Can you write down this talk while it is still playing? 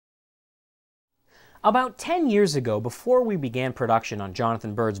About 10 years ago, before we began production on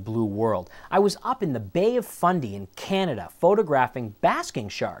Jonathan Bird's Blue World, I was up in the Bay of Fundy in Canada photographing basking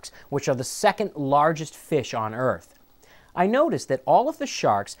sharks, which are the second largest fish on Earth. I noticed that all of the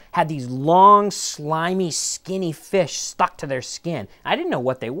sharks had these long, slimy, skinny fish stuck to their skin. I didn't know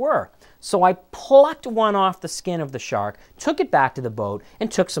what they were. So I plucked one off the skin of the shark, took it back to the boat,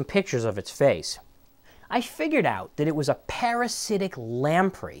 and took some pictures of its face. I figured out that it was a parasitic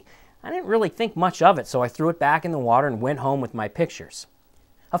lamprey. I didn't really think much of it, so I threw it back in the water and went home with my pictures.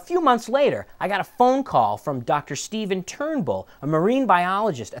 A few months later, I got a phone call from Dr. Stephen Turnbull, a marine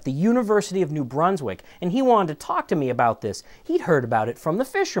biologist at the University of New Brunswick, and he wanted to talk to me about this. He'd heard about it from the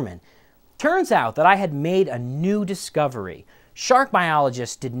fishermen. Turns out that I had made a new discovery. Shark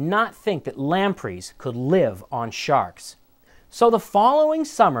biologists did not think that lampreys could live on sharks. So the following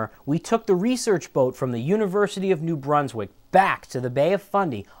summer, we took the research boat from the University of New Brunswick back to the Bay of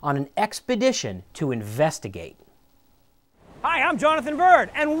Fundy on an expedition to investigate. Hi, I'm Jonathan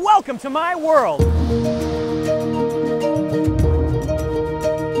Bird, and welcome to my world.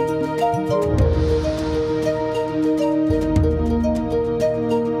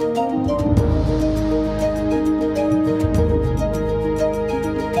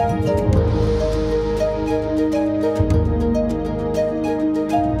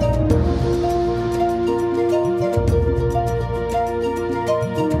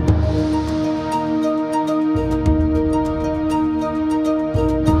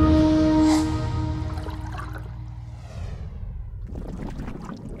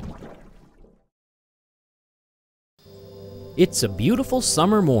 It's a beautiful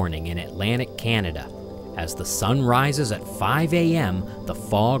summer morning in Atlantic Canada. As the sun rises at 5 a.m., the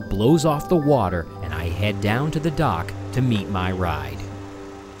fog blows off the water and I head down to the dock to meet my ride.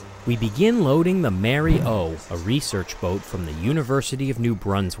 We begin loading the Mary O, a research boat from the University of New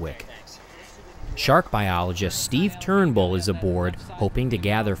Brunswick. Shark biologist Steve Turnbull is aboard, hoping to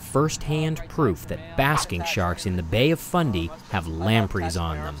gather first-hand proof that basking sharks in the Bay of Fundy have lampreys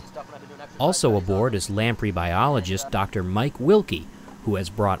on them. Also aboard is lamprey biologist Dr. Mike Wilkie, who has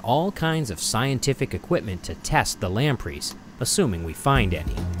brought all kinds of scientific equipment to test the lampreys, assuming we find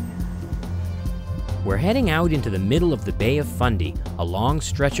any. We're heading out into the middle of the Bay of Fundy, a long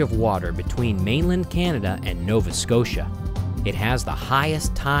stretch of water between mainland Canada and Nova Scotia. It has the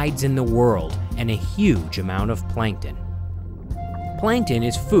highest tides in the world and a huge amount of plankton. Plankton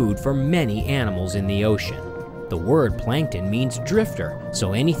is food for many animals in the ocean. The word plankton means drifter,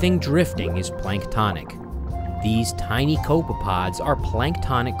 so anything drifting is planktonic. These tiny copepods are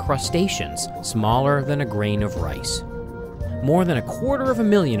planktonic crustaceans, smaller than a grain of rice. More than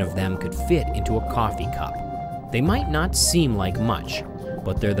 250,000 of them could fit into a coffee cup. They might not seem like much,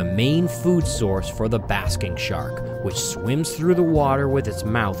 but they're the main food source for the basking shark, which swims through the water with its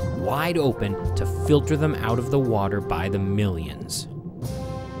mouth wide open to filter them out of the water by the millions.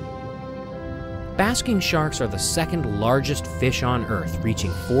 Basking sharks are the second largest fish on Earth, reaching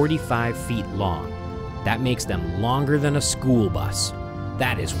 45 feet long. That makes them longer than a school bus.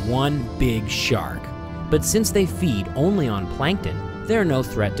 That is one big shark. But since they feed only on plankton, they're no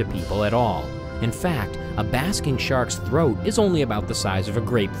threat to people at all. In fact, a basking shark's throat is only about the size of a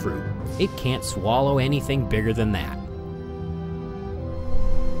grapefruit. It can't swallow anything bigger than that.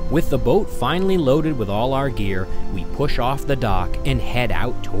 With the boat finally loaded with all our gear, we push off the dock and head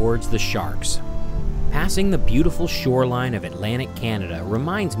out towards the sharks. Passing the beautiful shoreline of Atlantic Canada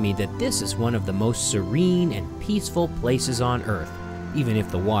reminds me that this is one of the most serene and peaceful places on Earth, even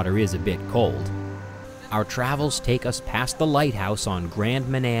if the water is a bit cold. Our travels take us past the lighthouse on Grand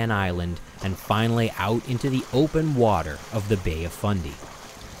Manan Island and finally out into the open water of the Bay of Fundy.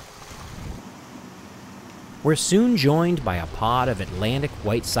 We're soon joined by a pod of Atlantic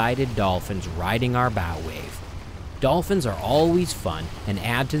white-sided dolphins riding our bow wave. Dolphins are always fun and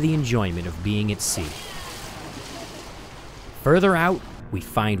add to the enjoyment of being at sea. Further out, we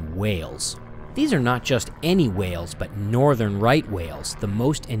find whales. These are not just any whales, but northern right whales, the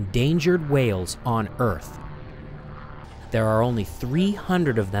most endangered whales on Earth. There are only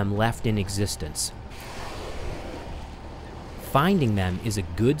 300 of them left in existence. Finding them is a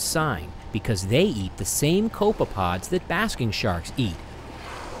good sign because they eat the same copepods that basking sharks eat.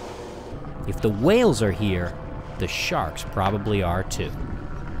 If the whales are here, the sharks probably are too.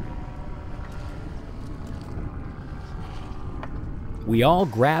 We all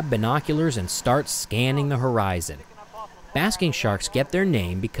grab binoculars and start scanning the horizon. Basking sharks get their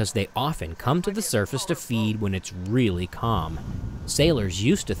name because they often come to the surface to feed when it's really calm. Sailors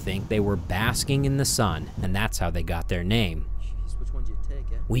used to think they were basking in the sun, and that's how they got their name.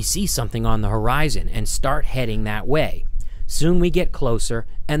 We see something on the horizon and start heading that way. Soon we get closer,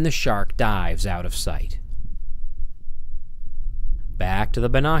 and the shark dives out of sight. Back to the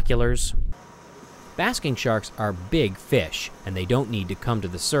binoculars. Basking sharks are big fish, and they don't need to come to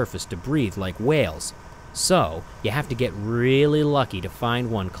the surface to breathe like whales. So, you have to get really lucky to find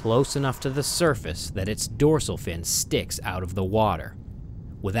one close enough to the surface that its dorsal fin sticks out of the water.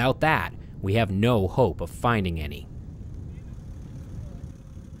 Without that, we have no hope of finding any.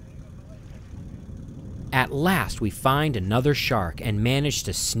 At last, we find another shark and manage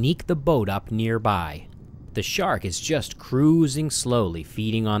to sneak the boat up nearby. The shark is just cruising slowly,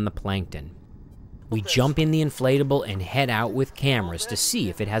 feeding on the plankton. We jump in the inflatable and head out with cameras to see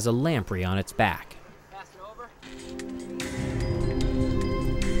if it has a lamprey on its back.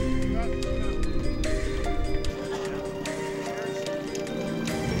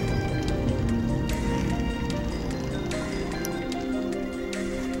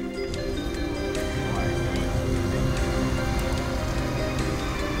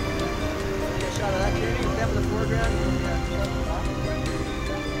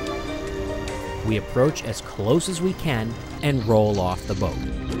 We approach as close as we can and roll off the boat.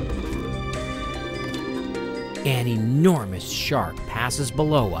 An enormous shark passes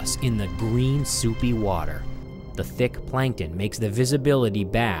below us in the green, soupy water. The thick plankton makes the visibility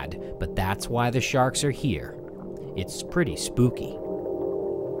bad, but that's why the sharks are here. It's pretty spooky.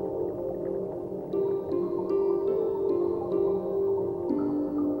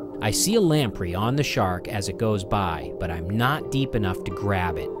 I see a lamprey on the shark as it goes by, but I'm not deep enough to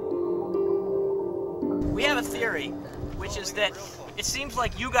grab it. We have a theory, which is that it seems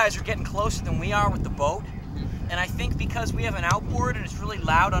like you guys are getting closer than we are with the boat. And I think because we have an outboard and it's really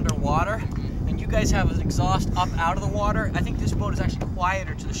loud underwater, and you guys have an exhaust up out of the water, I think this boat is actually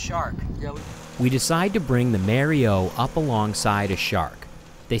quieter to the shark. We decide to bring the Mary-O up alongside a shark.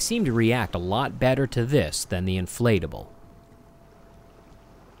 They seem to react a lot better to this than the inflatable.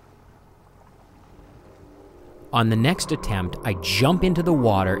 On the next attempt, I jump into the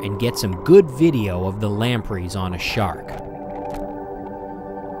water and get some good video of the lampreys on a shark.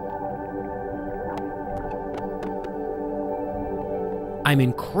 I'm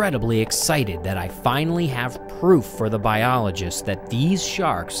incredibly excited that I finally have proof for the biologist that these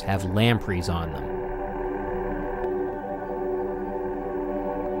sharks have lampreys on them.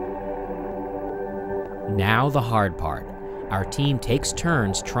 Now the hard part. Our team takes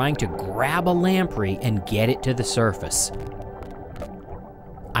turns trying to grab a lamprey and get it to the surface.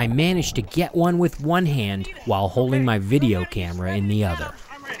 I managed to get one with one hand while holding my video camera in the other.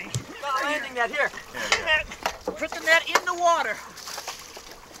 I'm ready. Got a landing net here. Put the net in the water.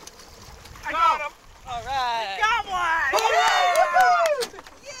 I got him. All right. Got one.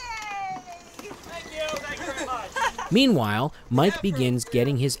 Yay! Thank you very much. Meanwhile, Mike begins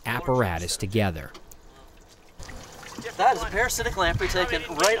getting his apparatus together. That is a parasitic lamprey taken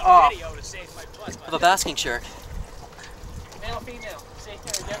right off of a basking shark. Male, female.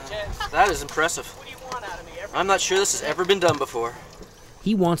 That is impressive. I'm not sure this has ever been done before.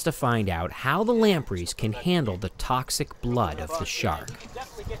 He wants to find out how the lampreys can handle the toxic blood of the shark.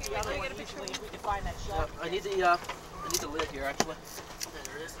 I need the lid here, actually.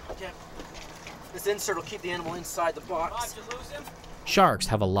 There it is. Okay. This insert will keep the animal inside the box. Sharks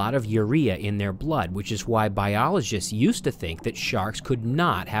have a lot of urea in their blood, which is why biologists used to think that sharks could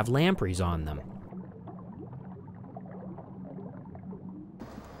not have lampreys on them.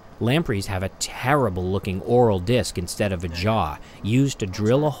 Lampreys have a terrible-looking oral disc instead of a jaw, used to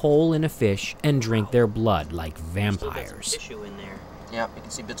drill a hole in a fish and drink their blood like vampires. Tissue in there. Yeah, you can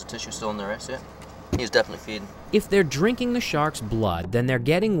see bits of tissue still in there, right? See it? He's definitely feeding. If they're drinking the shark's blood, then they're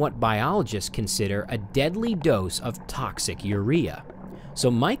getting what biologists consider a deadly dose of toxic urea. So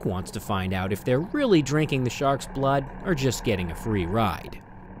Mike wants to find out if they're really drinking the shark's blood or just getting a free ride.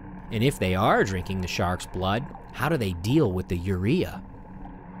 And if they are drinking the shark's blood, how do they deal with the urea?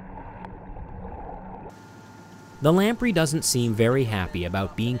 The lamprey doesn't seem very happy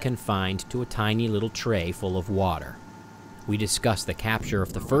about being confined to a tiny little tray full of water. We discuss the capture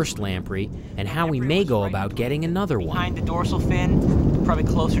of the first lamprey and how we may go about getting another one. Behind the dorsal fin, probably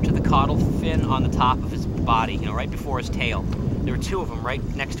closer to the caudal fin on the top of his body, right before his tail. There were two of them right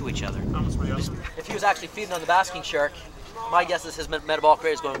next to each other. If he was actually feeding on the basking shark, my guess is his metabolic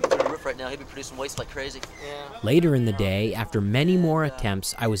rate is going through the roof right now. He'd be producing waste like crazy. Yeah. Later in the day, after many more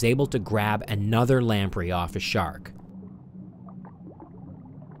attempts, I was able to grab another lamprey off a shark.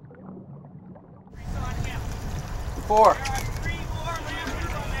 Four.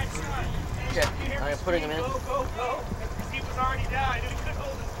 Okay, I'm putting him in.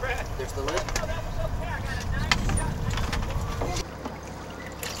 There's the lid.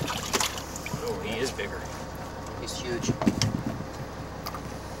 Oh, he is bigger. He's huge.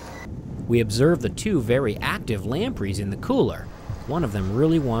 We observe the two very active lampreys in the cooler. One of them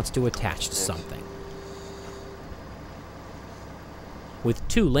really wants to attach to something. With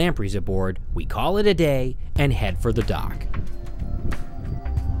 2 lampreys aboard, we call it a day and head for the dock.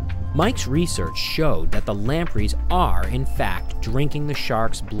 Mike's research showed that the lampreys are, in fact, drinking the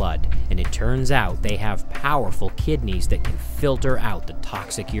shark's blood, and it turns out they have powerful kidneys that can filter out the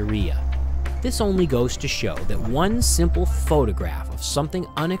toxic urea. This only goes to show that one simple photograph of something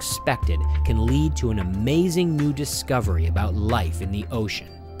unexpected can lead to an amazing new discovery about life in the ocean.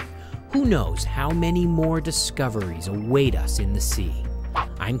 Who knows how many more discoveries await us in the sea?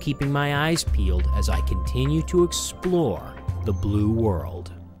 I'm keeping my eyes peeled as I continue to explore the blue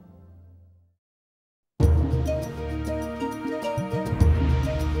world.